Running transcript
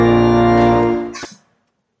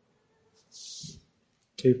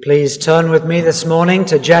Do please turn with me this morning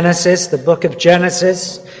to Genesis, the book of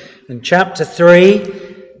Genesis, and chapter 3,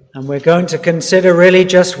 and we're going to consider really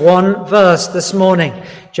just one verse this morning.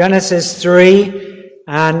 Genesis 3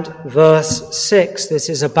 and verse 6. This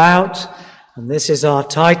is about, and this is our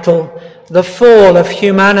title, the fall of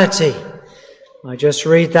humanity. I just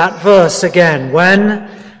read that verse again.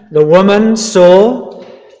 When the woman saw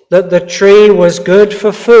that the tree was good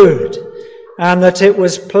for food, and that it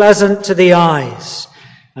was pleasant to the eyes,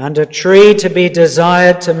 and a tree to be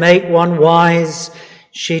desired to make one wise,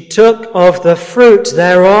 she took of the fruit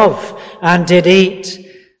thereof, and did eat,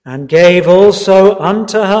 and gave also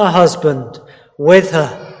unto her husband with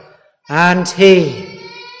her, and he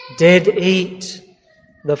did eat.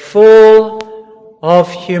 The fall of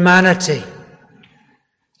humanity.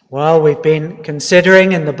 Well, we've been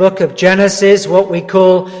considering in the book of Genesis what we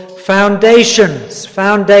call foundations.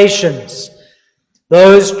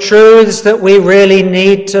 Those truths that we really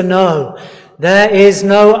need to know. There is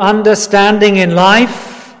no understanding in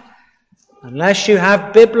life unless you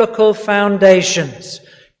have biblical foundations,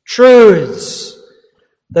 truths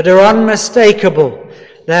that are unmistakable.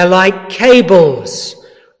 They're like cables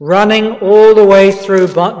running all the way through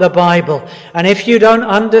the Bible. And if you don't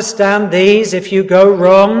understand these, if you go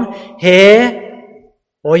wrong here,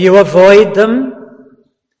 or you avoid them,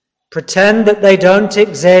 pretend that they don't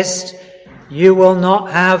exist, you will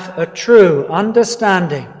not have a true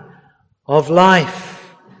understanding of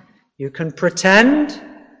life. You can pretend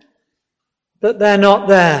that they're not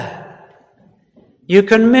there. You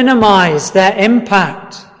can minimize their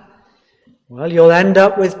impact. Well, you'll end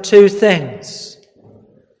up with two things.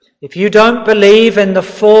 If you don't believe in the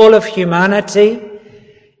fall of humanity,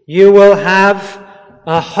 you will have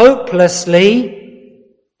a hopelessly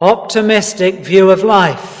optimistic view of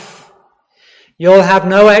life. You'll have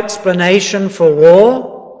no explanation for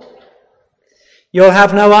war. You'll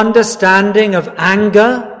have no understanding of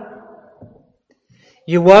anger.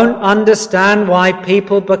 You won't understand why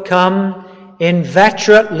people become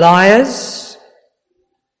inveterate liars.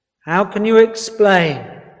 How can you explain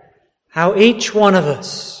how each one of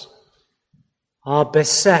us are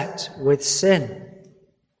beset with sin?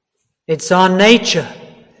 It's our nature.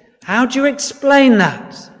 How do you explain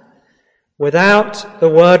that without the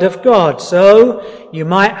Word of God? So you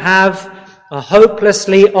might have a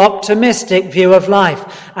hopelessly optimistic view of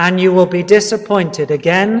life, and you will be disappointed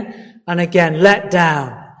again and again, let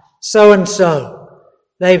down. So-and-so,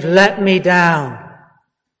 they've let me down.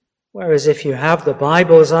 Whereas if you have the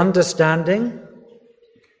Bible's understanding,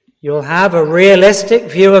 you'll have a realistic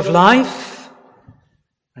view of life,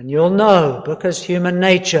 and you'll know because human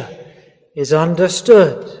nature is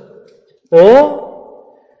understood. Or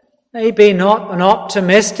maybe not an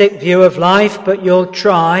optimistic view of life, but you'll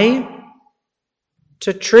try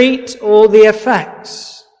to treat all the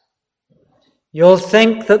effects. You'll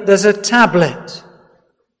think that there's a tablet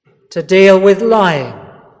to deal with lying.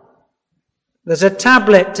 There's a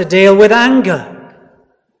tablet to deal with anger.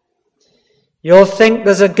 You'll think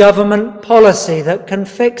there's a government policy that can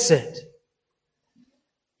fix it.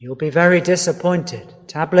 You'll be very disappointed.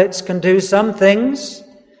 Tablets can do some things,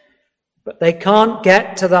 but they can't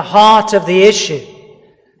get to the heart of the issue,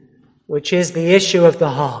 which is the issue of the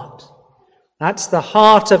heart. That's the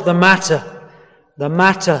heart of the matter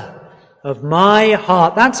of my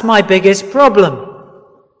heart. That's my biggest problem.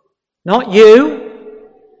 Not you.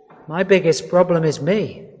 My biggest problem is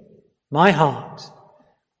me, my heart.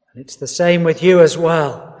 And it's the same with you as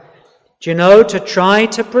well. Do you know, to try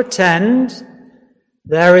to pretend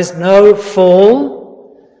there is no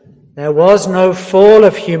fall, there was no fall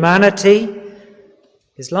of humanity,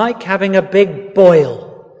 is like having a big boil.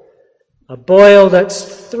 A boil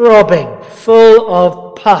that's throbbing, full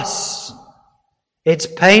of pus. It's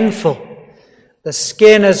painful. The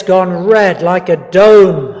skin has gone red like a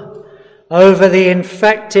dome over the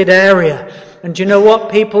infected area. And do you know what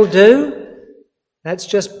people do? Let's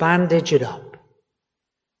just bandage it up.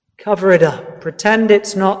 Cover it up. Pretend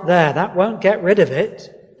it's not there. That won't get rid of it.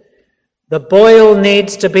 The boil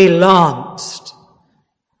needs to be lanced.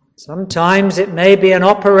 Sometimes it may be an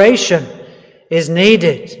operation is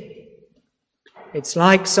needed. It's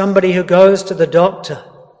like somebody who goes to the doctor.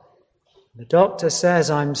 The doctor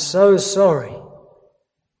says, "I'm so sorry.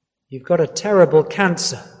 You've got a terrible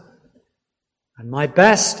cancer. And my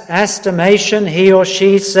best estimation," he or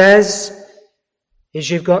she says, "is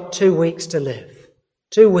you've got 2 weeks to live.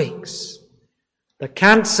 2 weeks. The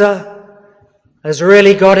cancer has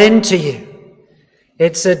really got into you.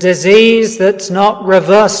 It's a disease that's not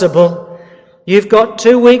reversible. You've got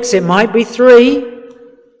 2 weeks, it might be 3.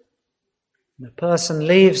 The person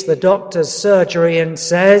leaves the doctor's surgery and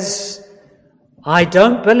says, I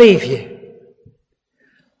don't believe you.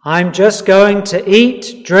 I'm just going to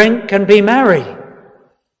eat, drink, and be merry.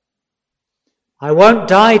 I won't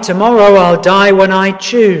die tomorrow, I'll die when I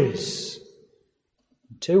choose.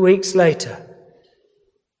 2 weeks later,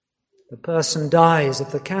 the person dies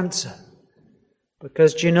of the cancer.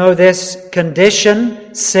 Because do you know this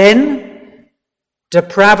condition, sin,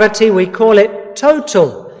 depravity, we call it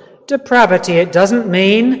total depravity. It doesn't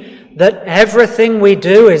mean that everything we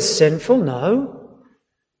do is sinful, no.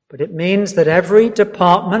 But it means that every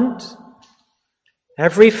department,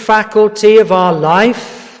 every faculty of our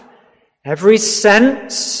life, every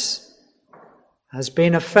sense has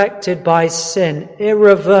been affected by sin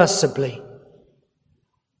irreversibly.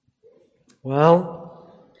 Well,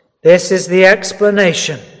 this is the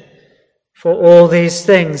explanation for all these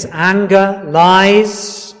things. Anger,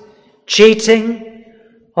 lies, cheating,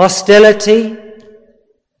 hostility,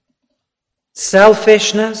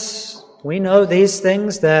 selfishness. We know these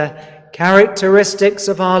things, they're characteristics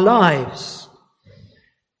of our lives.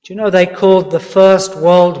 Do you know they called the First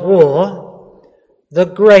World War the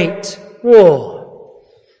Great War?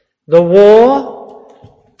 The war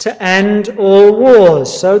to end all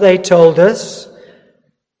wars, so they told us.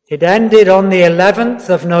 It ended on the 11th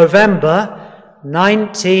of November,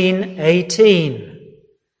 1918.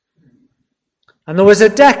 And there was a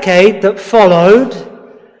decade that followed,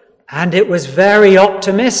 and it was very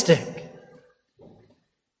optimistic.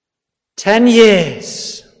 10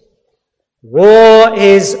 years. War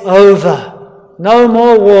is over. No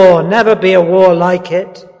more war. Never be a war like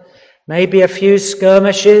it. Maybe a few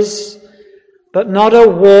skirmishes, but not a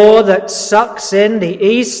war that sucks in the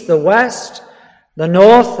east, the west, the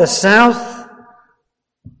north, the south.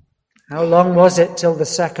 How long was it till the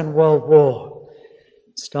Second World War?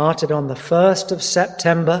 It started on the 1st of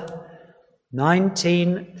September,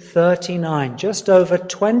 1939. Just over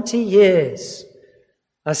 20 years.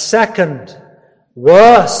 A second,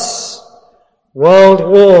 worse, World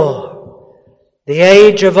War. The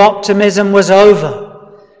age of optimism was over.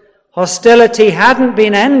 Hostility hadn't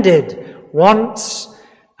been ended once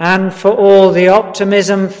and for all. The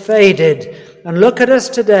optimism faded. And look at us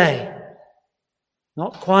today.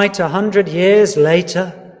 Not quite 100 years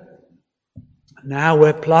later. Now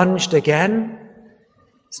we're plunged again.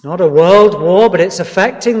 It's not a world war, but it's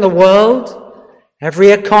affecting the world.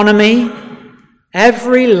 Every economy,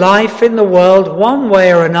 every life in the world, one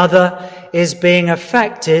way or another, is being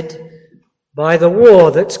affected by the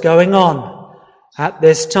war that's going on at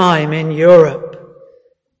this time in Europe.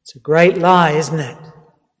 It's a great lie, isn't it?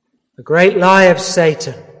 The great lie of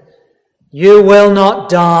Satan. You will not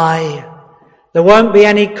die. There won't be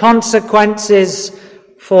any consequences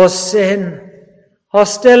for sin.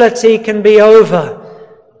 Hostility can be over.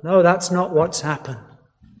 No, that's not what's happened.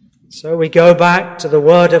 So we go back to the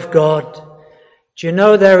Word of God. Do you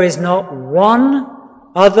know there is not one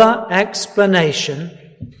other explanation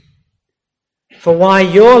for why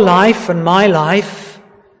your life and my life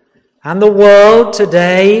and the world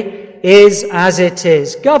today is as it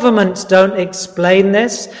is? Governments don't explain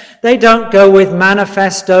this. They don't go with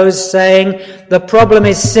manifestos saying the problem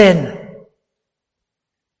is sin.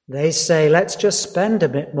 They say, let's just spend a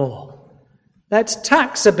bit more. Let's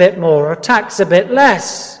tax a bit more or tax a bit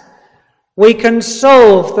less. We can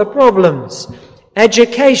solve the problems.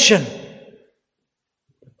 Education.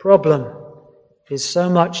 The problem is so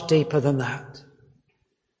much deeper than that.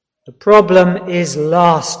 The problem is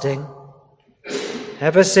lasting.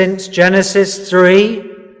 Ever since Genesis 3,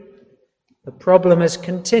 the problem has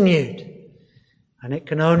continued, and it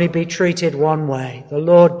can only be treated one way. The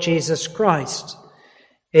Lord Jesus Christ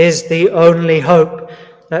is the only hope.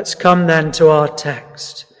 Let's come then to our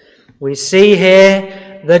text. We see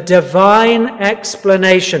here the divine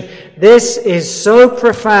explanation. This is so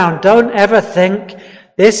profound. Don't ever think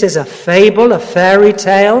this is a fable, a fairy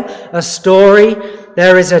tale, a story.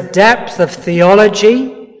 There is a depth of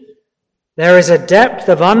theology. There is a depth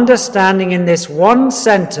of understanding in this one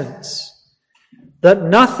sentence that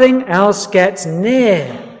nothing else gets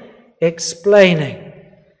near explaining.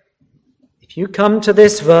 If you come to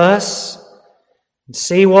this verse and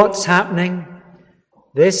see what's happening,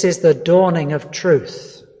 this is the dawning of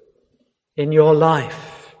truth in your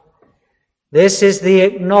life. This is the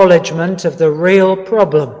acknowledgement of the real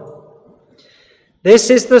problem. This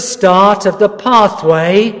is the start of the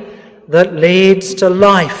pathway that leads to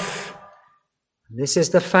life. This is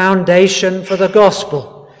the foundation for the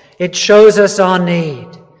gospel. It shows us our need.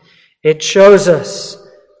 It shows us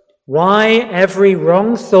why every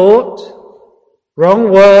wrong thought,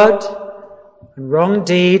 wrong word, and wrong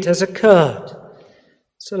deed has occurred.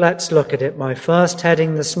 So let's look at it. My first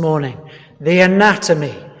heading this morning, the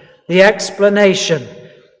anatomy the explanation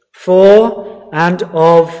for and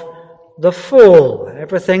of the fall.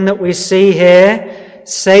 Everything that we see here,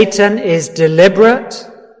 Satan is deliberate,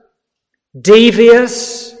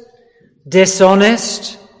 devious,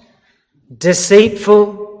 dishonest, deceitful,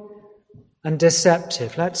 and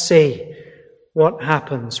deceptive. Let's see what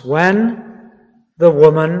happens when the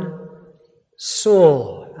woman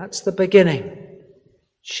saw. That's the beginning.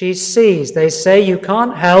 She sees. They say you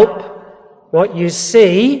can't help what you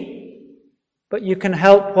see, but you can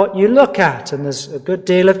help what you look at. And there's a good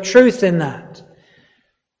deal of truth in that.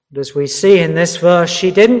 And as we see in this verse, she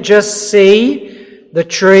didn't just see the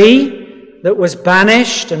tree that was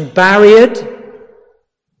banished and barriered.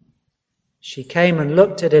 She came and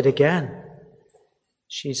looked at it again.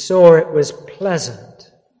 She saw it was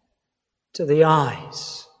pleasant to the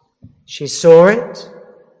eyes. She saw it,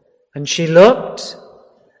 and she looked,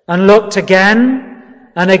 and looked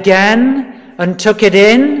again, and took it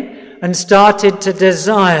in, and started to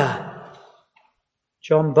desire.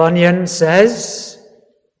 John Bunyan says,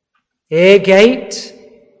 ear gate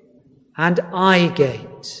and eye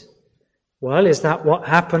gate. Well, is that what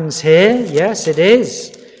happens here? Yes, it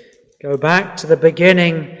is. Go back to the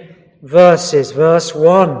beginning verses. Verse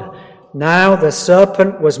 1. Now the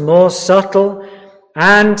serpent was more subtle,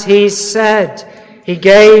 and he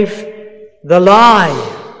gave the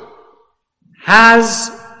lie. Has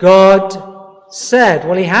God said?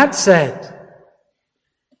 Well, he had said.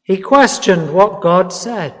 He questioned what God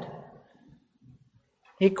said.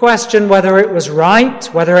 He questioned whether it was right,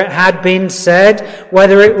 whether it had been said,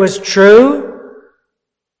 whether it was true.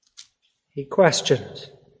 He questioned.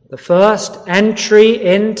 The first entry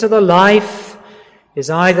into the life is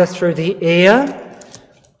either through the ear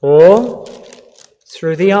or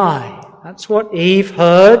through the eye. That's what Eve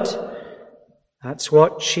heard. That's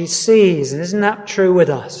what she sees. And isn't that true with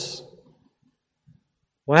us?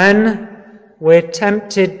 When we're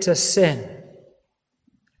tempted to sin,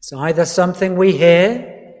 it's either something we hear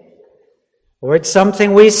or it's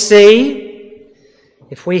something we see.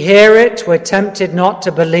 If we hear it, we're tempted not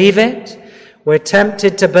to believe it. We're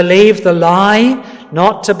tempted to believe the lie,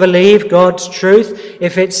 not to believe God's truth.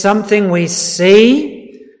 If it's something we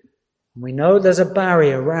see, we know there's a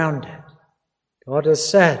barrier around it. God has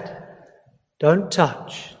said, don't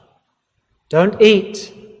touch, don't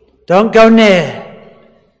eat, don't go near.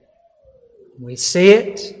 We see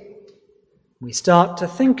it, we start to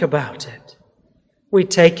think about it. We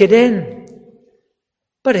take it in.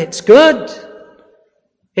 But it's good.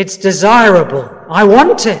 It's desirable. I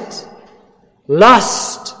want it.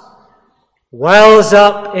 Lust wells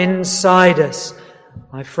up inside us.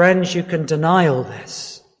 My friends, you can deny all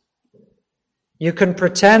this. You can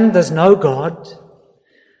pretend there's no God,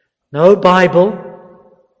 no Bible.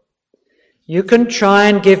 You can try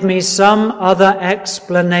and give me some other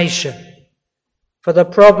explanation for the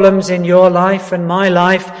problems in your life and my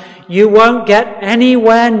life. You won't get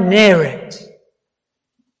anywhere near it.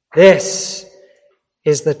 This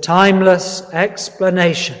is the timeless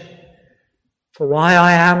explanation for why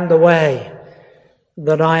I am the way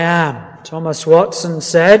that I am. Thomas Watson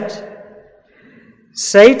said,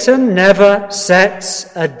 Satan never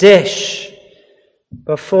sets a dish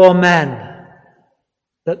before men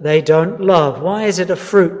that they don't love. Why is it a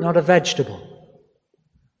fruit, not a vegetable?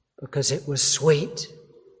 Because it was sweet.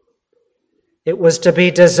 It was to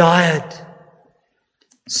be desired.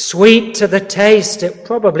 Sweet to the taste. It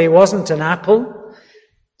probably wasn't an apple.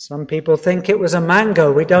 Some people think it was a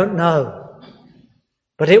mango. We don't know.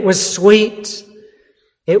 But it was sweet.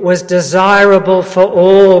 It was desirable for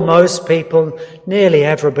all. Most people, nearly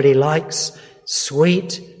everybody likes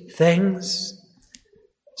sweet things.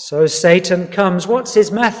 So Satan comes. What's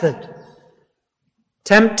his method?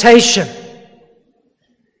 Temptation.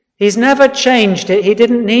 He's never changed it. He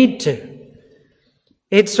didn't need to.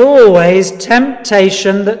 It's always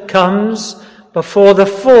temptation that comes before the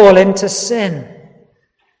fall into sin.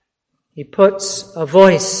 He puts a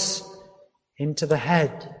voice into the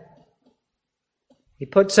head. He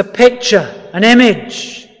puts a picture, an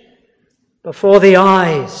image, before the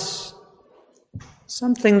eyes.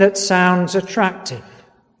 Something that sounds attractive.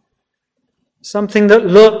 Something that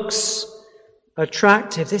looks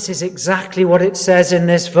attractive. This is exactly what it says in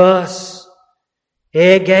this verse.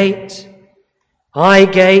 Ear gate, eye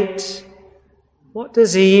gate. What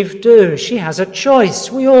does Eve do? She has a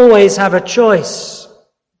choice. We always have a choice.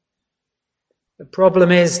 The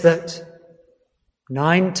problem is that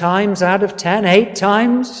 9 times out of 10, 8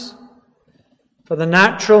 times, for the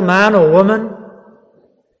natural man or woman,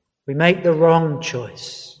 we make the wrong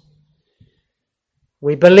choice.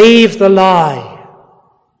 We believe the lie.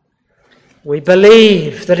 We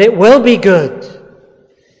believe that it will be good.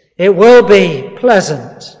 It will be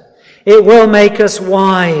pleasant. It will make us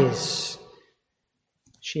wise.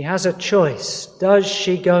 She has a choice. Does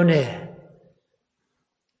she go near?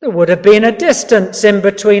 There would have been a distance in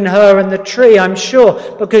between her and the tree, I'm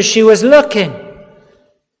sure, because she was looking.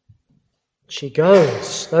 She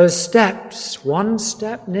goes, those steps, one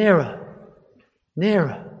step nearer,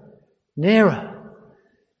 nearer, nearer.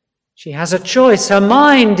 She has a choice. Her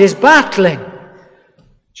mind is battling.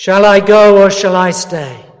 Shall I go or shall I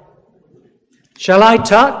stay? Shall I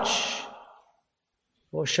touch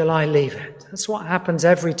or shall I leave it? That's what happens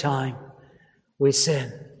every time we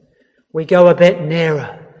sin. We go a bit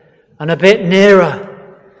nearer and a bit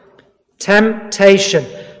nearer. Temptation.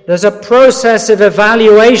 There's a process of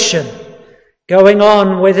evaluation going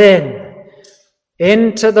on within.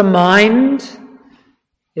 Into the mind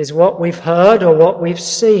is what we've heard or what we've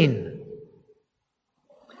seen.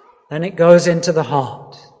 Then it goes into the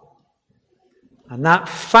heart. And that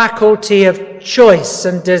faculty of choice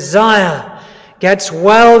and desire gets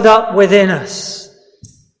welled up within us.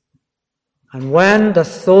 And when the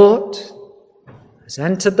thought has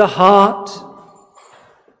entered the heart,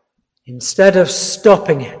 instead of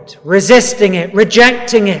stopping it, resisting it,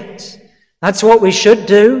 rejecting it, that's what we should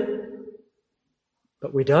do,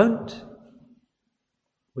 but we don't.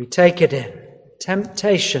 We take it in.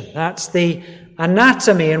 Temptation, that's the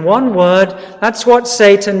anatomy. In one word, that's what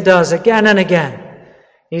Satan does again and again.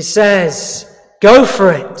 He says, go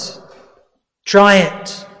for it. Try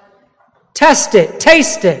it. Test it.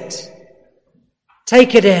 Taste it.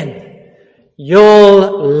 Take it in.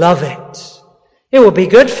 You'll love it. It will be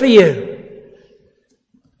good for you.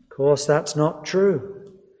 Of course, that's not true.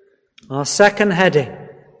 Our second heading,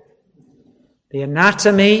 the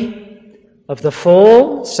anatomy of the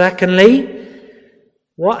fall. Secondly,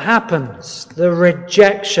 what happens? The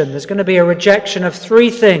rejection. There's going to be a rejection of three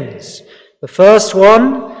things. The first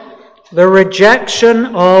one, the rejection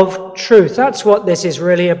of truth. That's what this is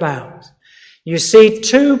really about. You see,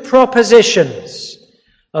 two propositions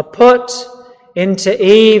are put into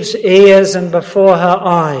Eve's ears and before her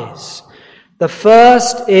eyes. The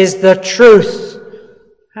first is the truth.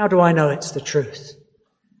 How do I know it's the truth?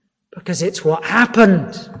 Because it's what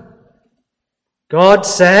happened. God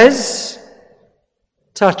says,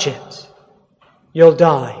 touch it, you'll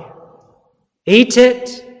die. Eat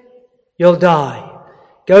it, you'll die.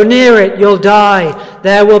 Go near it, you'll die.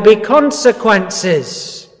 There will be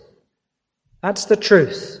consequences. That's the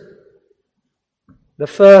truth. The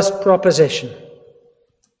first proposition.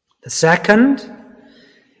 The second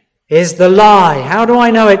is the lie. How do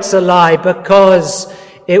I know it's a lie? Because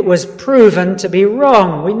it was proven to be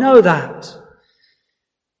wrong. We know that.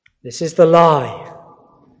 This is the lie.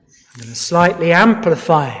 I'm going to slightly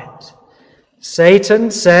amplify it.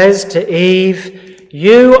 Satan says to Eve,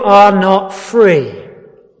 you are not free.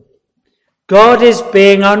 God is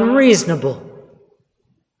being unreasonable.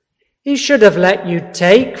 He should have let you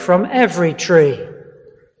take from every tree.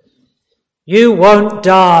 You won't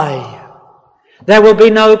die. There will be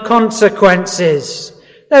no consequences.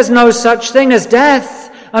 There's no such thing as death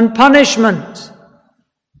and punishment.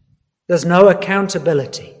 There's no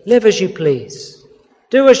accountability. Live as you please.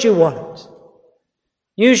 Do as you want.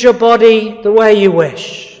 Use your body the way you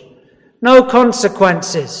wish. No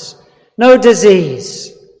consequences. No disease.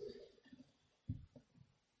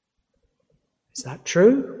 Is that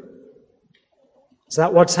true? Is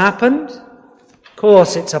that what's happened? Of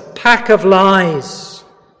course, it's a pack of lies.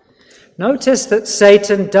 Notice that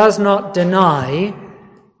Satan does not deny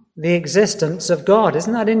the existence of God.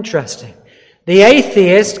 Isn't that interesting? The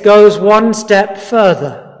atheist goes one step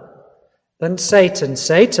further than Satan.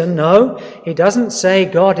 Satan, no, he doesn't say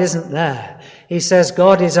God isn't there. He says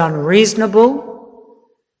God is unreasonable.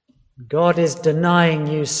 God is denying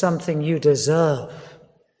you something you deserve.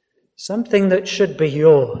 Something that should be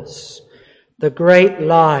yours. The great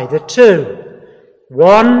lie. The two.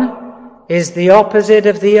 One is the opposite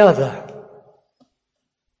of the other.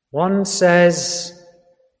 One says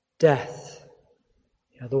death.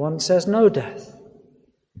 The other one says no death.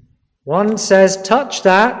 One says touch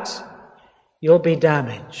that, you'll be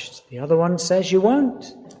damaged. The other one says you won't.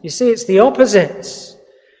 You see, it's the opposites.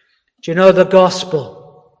 Do you know the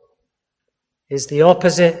gospel is the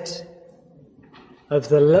opposite of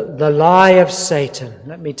the lie of Satan?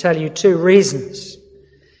 Let me tell you two reasons.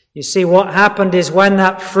 You see, what happened is when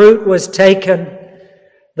that fruit was taken,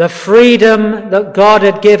 the freedom that God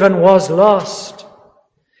had given was lost.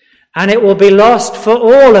 And it will be lost for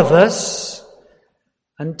all of us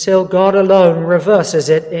until God alone reverses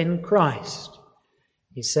it in Christ.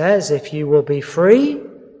 He says, if you will be free,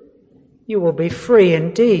 you will be free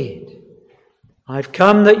indeed. I've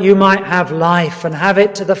come that you might have life and have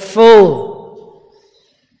it to the full.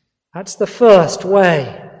 That's the first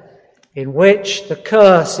way in which the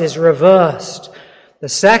curse is reversed. The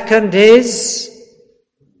second is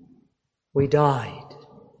we died.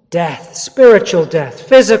 Death, spiritual death,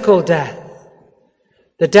 physical death.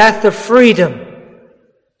 The death of freedom.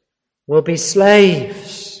 We'll be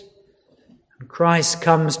slaves. And Christ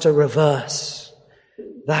comes to reverse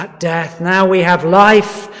that death. Now we have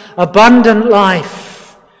life, abundant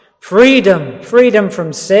life, freedom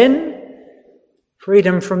from sin,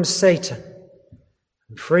 freedom from Satan,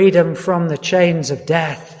 and freedom from the chains of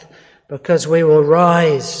death, because we will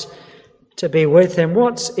rise to be with him.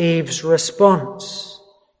 What's Eve's response?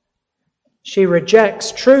 She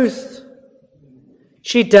rejects truth.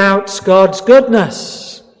 She doubts God's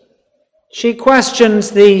goodness. She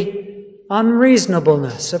questions the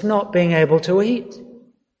unreasonableness of not being able to eat.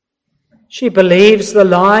 She believes the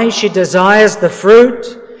lie. She desires the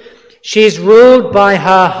fruit. She's ruled by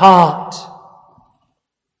her heart,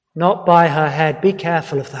 not by her head. Be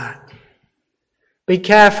careful of that. Be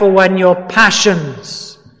careful when your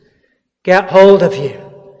passions get hold of you.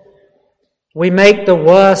 We make the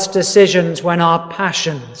worst decisions when our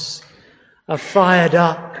passions are fired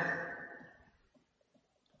up.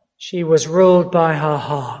 She was ruled by her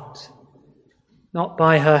heart, not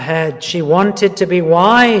by her head. She wanted to be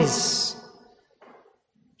wise.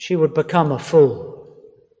 She would become a fool.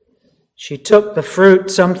 She took the fruit,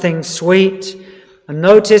 something sweet, and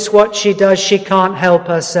notice what she does. She can't help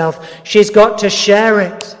herself. She's got to share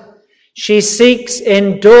it. She seeks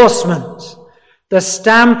endorsement, the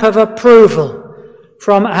stamp of approval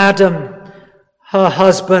from Adam, her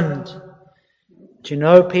husband. Do you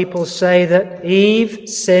know, people say that Eve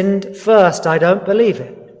sinned first. I don't believe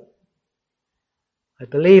it. I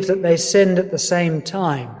believe that they sinned at the same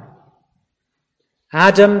time.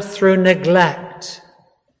 Adam through neglect,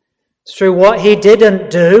 through what he didn't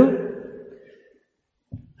do,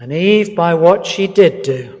 and Eve by what she did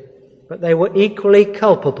do. But they were equally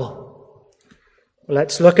culpable.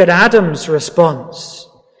 Let's look at Adam's response.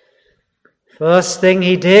 First thing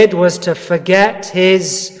he did was to forget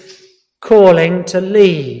his calling to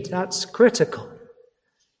lead. That's critical.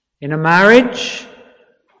 In a marriage,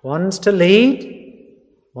 one's to lead,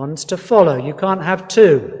 one's to follow. You can't have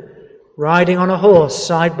two riding on a horse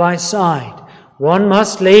side by side. One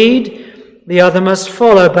must lead, the other must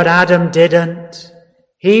follow, but Adam didn't.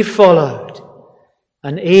 He followed,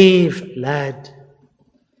 and Eve led.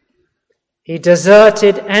 He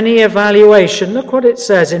deserted any evaluation. Look what it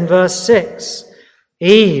says in verse 6.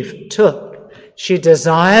 Eve took. She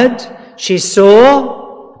desired. She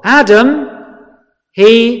saw. Adam,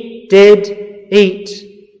 he did eat.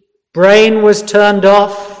 Brain was turned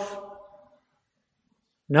off.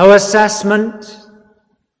 No assessment.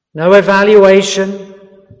 No evaluation.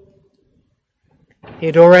 He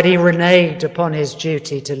had already reneged upon his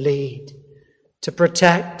duty to lead, to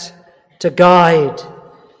protect, to guide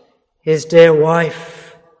his dear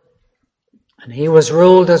wife. And he was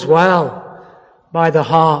ruled as well by the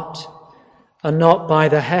heart and not by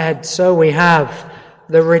the head. So we have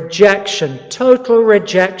the rejection, total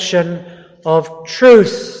rejection of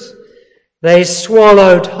truth. They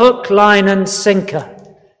swallowed hook, line, and sinker,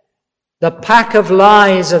 the pack of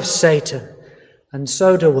lies of Satan. And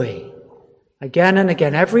so do we. Again and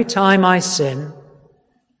again, every time I sin,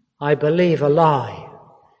 I believe a lie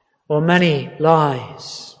or many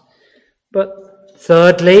lies. But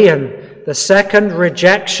thirdly, and the second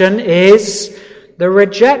rejection is the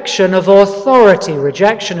rejection of authority,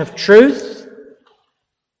 rejection of truth,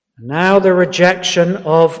 and now the rejection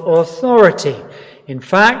of authority. In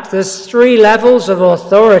fact, there's three levels of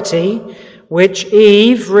authority which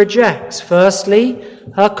Eve rejects. Firstly,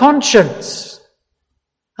 her conscience.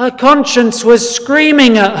 Her conscience was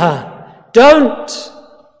screaming at her, "Don't!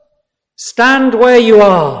 Stand where you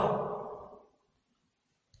are.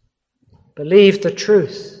 Believe the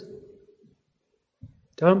truth.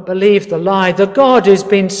 Don't believe the lie. The God who's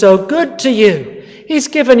been so good to you, he's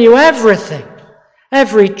given you everything,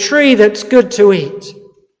 every tree that's good to eat,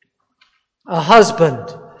 a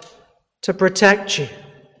husband to protect you.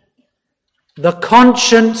 The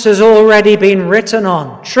conscience has already been written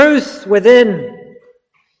on, truth within."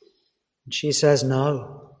 And she says,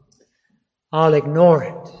 "No, I'll ignore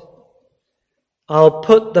it. I'll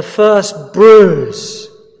put the first bruise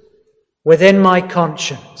within my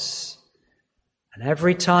conscience, and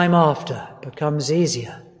every time after becomes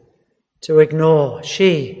easier to ignore."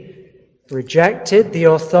 She rejected the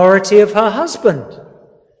authority of her husband.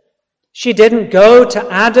 She didn't go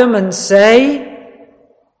to Adam and say,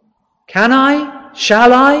 "Can I?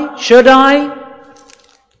 Shall I? Should I?"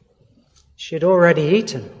 She had already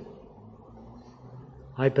eaten.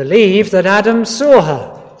 I believe that Adam saw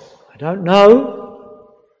her. I don't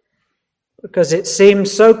know, because it seemed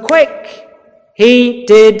so quick. He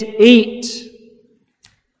did eat.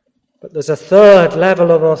 But there's a third level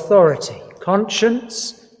of authority.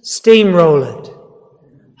 Conscience steamrolled.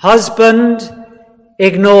 Husband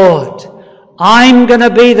ignored. I'm going to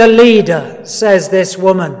be the leader, says this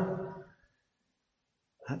woman.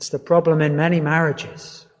 That's the problem in many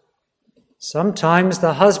marriages. Sometimes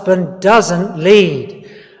the husband doesn't lead,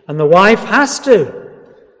 and the wife has to.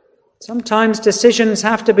 Sometimes decisions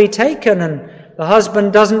have to be taken, and the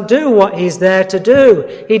husband doesn't do what he's there to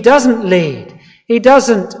do. He doesn't lead. He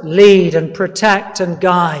doesn't lead and protect and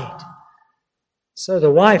guide. So the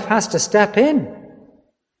wife has to step in.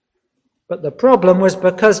 But the problem was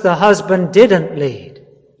because the husband didn't lead.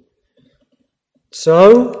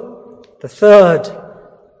 So the third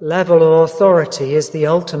level of authority is the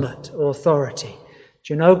ultimate authority.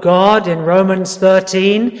 Do you know God in Romans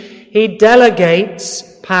 13? He delegates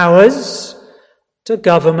powers to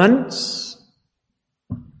governments,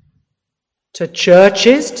 to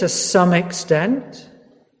churches to some extent,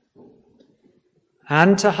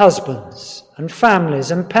 and to husbands and families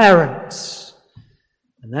and parents.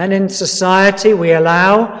 And then in society we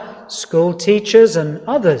allow school teachers and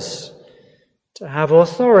others to have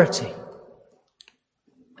authority.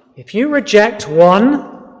 If you reject one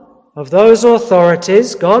of those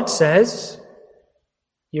authorities, God says,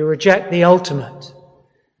 you reject the ultimate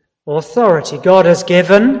authority. God has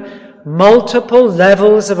given multiple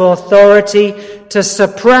levels of authority to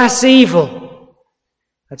suppress evil.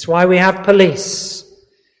 That's why we have police.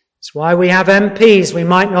 That's why we have MPs. We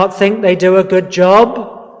might not think they do a good job,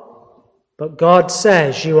 but God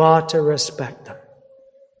says you are to respect them,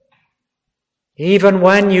 even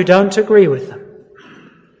when you don't agree with them.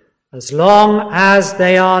 As long as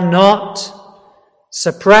they are not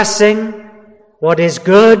suppressing what is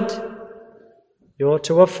good, you ought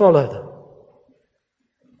to follow them.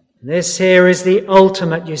 This here is the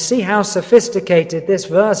ultimate. You see how sophisticated this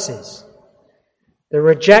verse is. The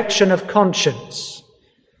rejection of conscience.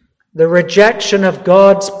 The rejection of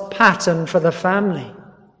God's pattern for the family.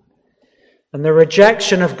 And the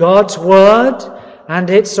rejection of God's word and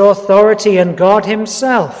its authority and God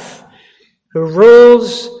himself, who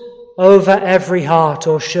rules over every heart,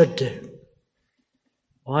 or should do.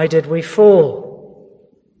 Why did we fall?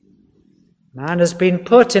 Man has been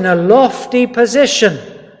put in a lofty position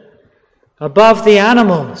above the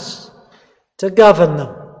animals to govern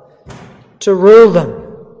them, to rule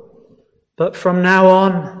them. But from now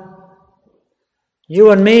on, you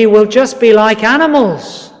and me will just be like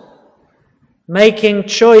animals, making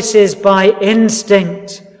choices by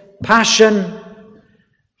instinct, passion,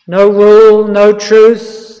 no rule, no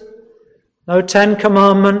truth, no 10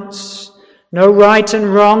 commandments, no right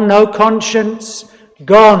and wrong, no conscience,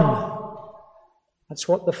 gone. That's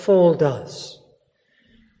what the fall does.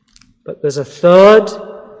 But there's a third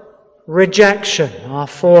rejection, our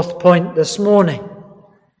fourth point this morning.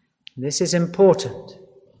 This is important.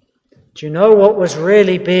 Do you know what was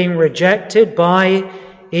really being rejected by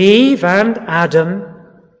Eve and Adam?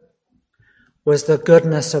 Was the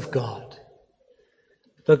goodness of God.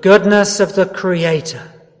 The goodness of the Creator,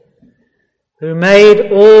 who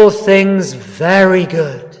made all things very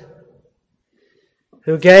good,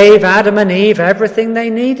 who gave Adam and Eve everything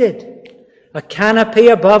they needed, a canopy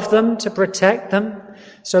above them to protect them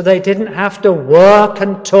so they didn't have to work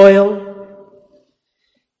and toil.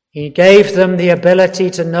 He gave them the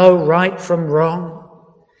ability to know right from wrong.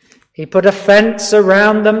 He put a fence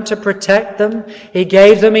around them to protect them. He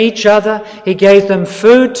gave them each other. He gave them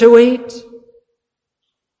food to eat.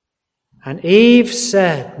 And Eve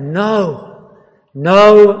said, no.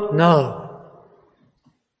 No, no.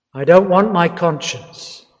 I don't want my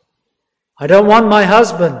conscience. I don't want my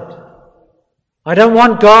husband. I don't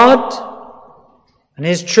want God and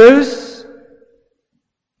his truth.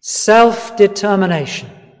 Self-determination.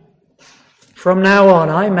 From now on,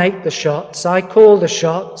 I make the shots. I call the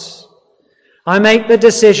shots. I make the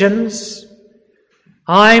decisions.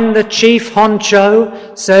 I'm the chief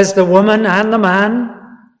honcho, says the woman and the man.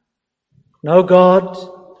 No God.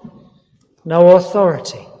 No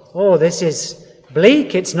authority. Oh, this is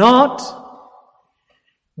bleak. It's not.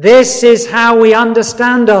 This is how we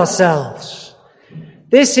understand ourselves.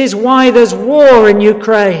 This is why there's war in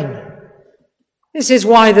Ukraine. This is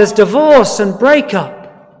why there's divorce and breakup.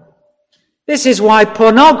 This is why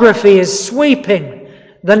pornography is sweeping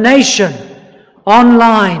the nation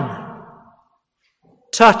online,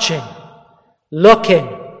 touching, looking,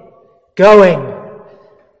 going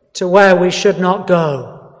to where we should not go.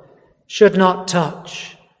 Should not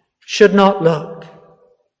touch, should not look.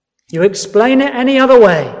 You explain it any other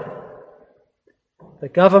way. The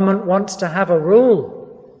government wants to have a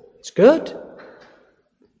rule. It's good.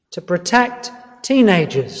 To protect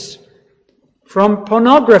teenagers from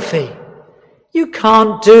pornography. You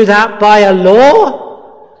can't do that by a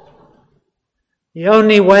law. The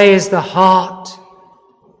only way is the heart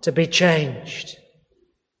to be changed.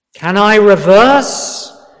 Can I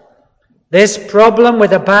reverse this problem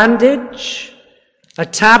with a bandage, a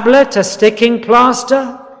tablet, a sticking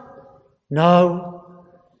plaster? No.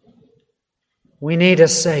 We need a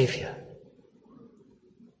Saviour.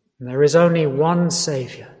 And there is only one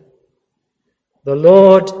Saviour, the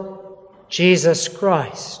Lord Jesus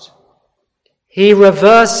Christ. He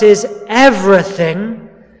reverses everything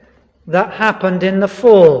that happened in the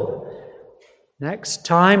fall. Next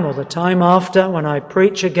time, or the time after, when I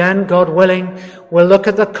preach again, God willing, we'll look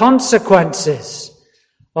at the consequences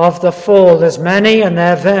of the fall. There's many and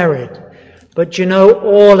they're varied. But you know,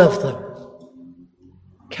 all of them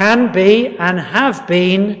can be and have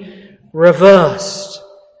been reversed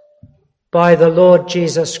by the Lord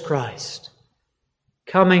Jesus Christ,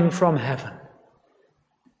 coming from heaven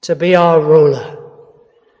to be our ruler,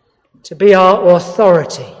 to be our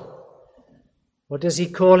authority. What does he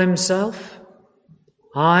call himself?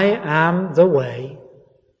 I am the way,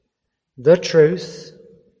 the truth,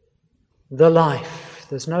 the life.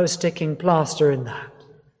 There's no sticking plaster in that.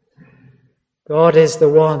 God is the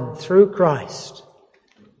one, through Christ,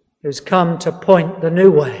 who's come to point the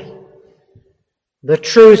new way, the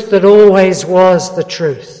truth that always was the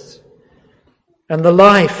truth, and the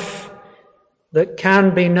life that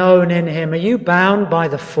can be known in him. Are you bound by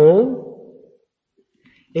the fall?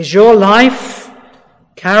 Is your life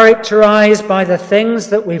characterized by the things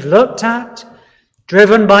that we've looked at,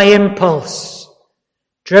 driven by impulse,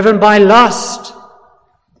 driven by lust,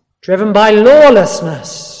 driven by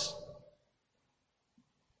lawlessness?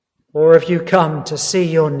 Or have you come to see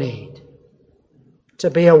your need, to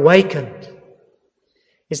be awakened?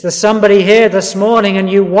 Is there somebody here this morning and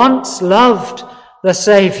you once loved the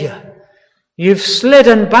Saviour? You've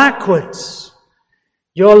slidden backwards.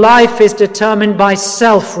 Your life is determined by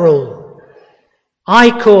self-rule.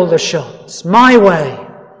 I call the shots, my way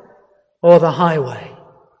or the highway.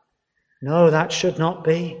 No, that should not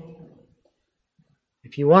be.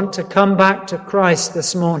 If you want to come back to Christ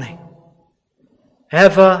this morning,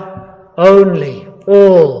 ever, only,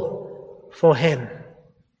 all for him,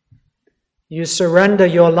 you surrender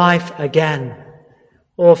your life again,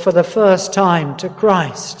 or for the first time, to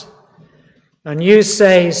Christ, and you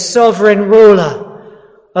say, Sovereign Ruler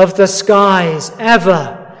of the skies,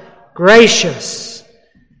 ever gracious,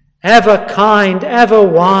 ever kind, ever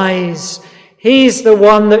wise, he's the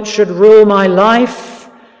one that should rule my life,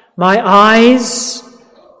 my eyes,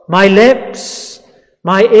 my lips,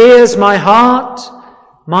 my ears, my heart,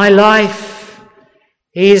 my life.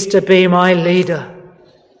 He's to be my leader.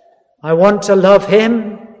 I want to love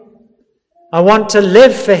him. I want to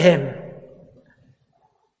live for him.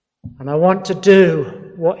 And I want to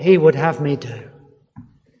do what he would have me do.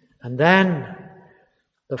 And then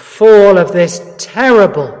the fall of this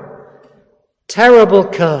terrible, terrible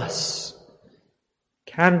curse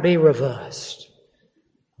can be reversed.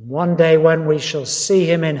 One day when we shall see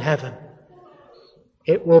him in heaven,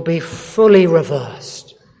 it will be fully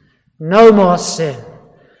reversed. No more sin,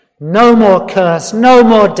 no more curse, no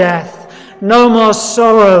more death, no more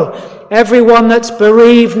sorrow. Everyone that's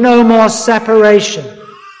bereaved, no more separation,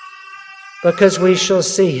 because we shall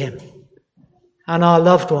see him and our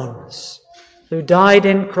loved ones who died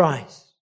in Christ